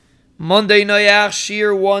Monday Noyach,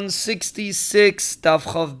 Shiur 166, Daf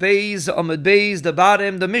Chav Beis, Amud Beis, the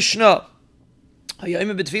bottom, the Mishnah.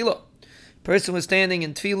 Hayayim b'tefillah. Person was standing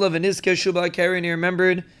in tefillah, v'nizkeh shubal kari, and he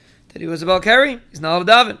remembered that he was about kari. He's not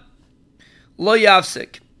daven. Lo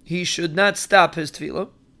yafsik. He should not stop his tefillah.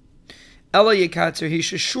 Ela yekatzer. He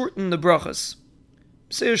should shorten the brachos.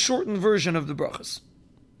 Say a shortened version of the brachos.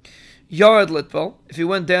 Yarad litval. If he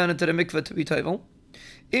went down into the mikveh to be taival.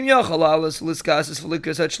 If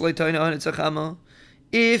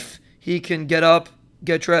he can get up,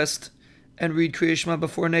 get dressed, and read Kriya Shema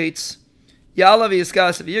before Nates, he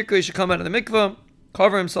should come out of the mikveh,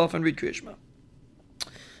 cover himself, and read Kriya Shema.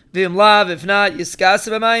 If not,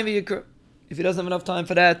 if he doesn't have enough time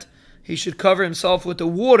for that, he should cover himself with the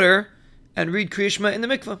water and read Kriya Shema in the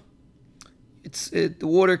mikveh. The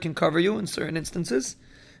water can cover you in certain instances,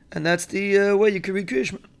 and that's the way you can read Kriya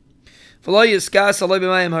Shema. You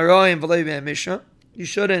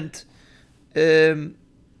shouldn't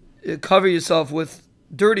cover yourself with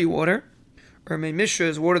dirty water, or mishra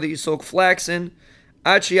is water that you soak flax in,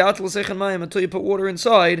 until you put water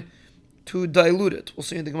inside to dilute it. We'll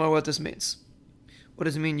see in the Gemara what this means. What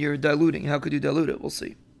does it mean you're diluting? How could you dilute it? We'll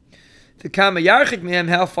see.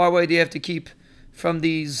 How far away do you have to keep from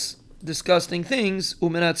these disgusting things?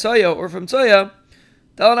 Or from tzaya,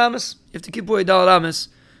 dalad amas. You have to keep away dalad amas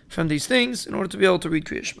from these things in order to be able to read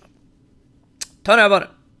Kriya Shema. Tana Abana.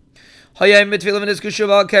 Hayayim b'tefillah v'nizkeh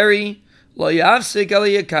shubal kari, lo yafsik ela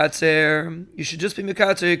yekatzer. You should just be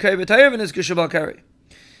mekatzer yekay b'tayr v'nizkeh shubal kari.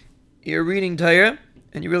 You're reading Tayr,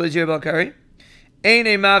 and you realize you're about kari. Ein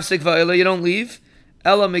mafsik va'ela, you don't leave.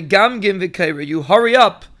 Ela megamgim v'kayra, you hurry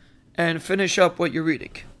up and finish up what you're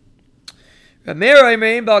reading. Rameir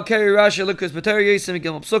Aymein bal kari Rashi lukas b'tayr yisem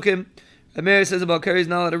gimel psukim. Rameir says about kari is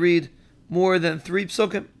not allowed to read more than 3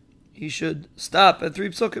 psukim. He should stop at 3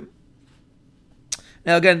 psukim.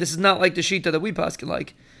 Now again, this is not like the shita that we paskin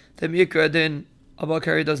like. The mikra din abal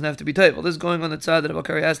kari doesn't have to be table. This is going on the side that abal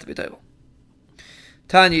kari has to be table.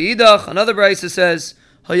 Tanya idach, another brayso says,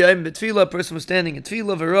 hayayim b'tefillah, a person was standing in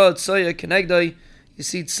tefillah, v'ra tzaya kenegdai, you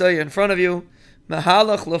see tzaya in front of you,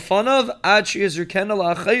 mahalach lefanav ad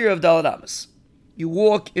sheyizrukena la'achayir of dalad amas. You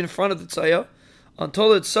walk in front of the tzaya until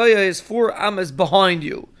the tzaya is 4 amas behind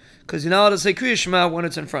you, because you're not allowed to say Kriya Shema when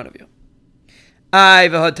it's in front of you.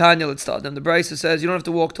 Let's start them. The brayso says you don't have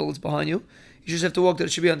to walk till it's behind you. You just have to walk till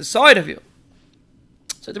it should be on the side of you.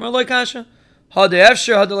 So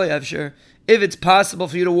if it's possible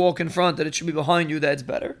for you to walk in front, that it should be behind you, that's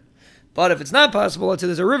better. But if it's not possible, let's say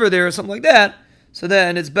there's a river there or something like that, so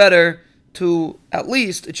then it's better to, at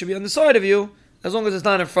least, it should be on the side of you, as long as it's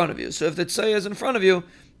not in front of you. So if the tzayah is in front of you,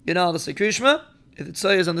 you're not allowed to say Kriya Shema. If the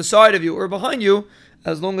tzayah is on the side of you or behind you,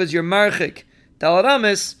 as long as you're marchik dalad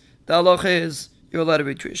amis, the halacha is you're allowed to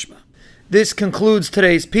read Kriya Shema. This concludes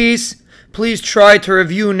today's piece. Please try to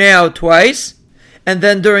review now twice, and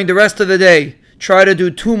then during the rest of the day, try to do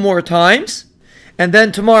 2 more times, and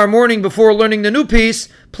then tomorrow morning before learning the new piece,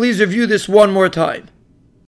 please review this 1 more time.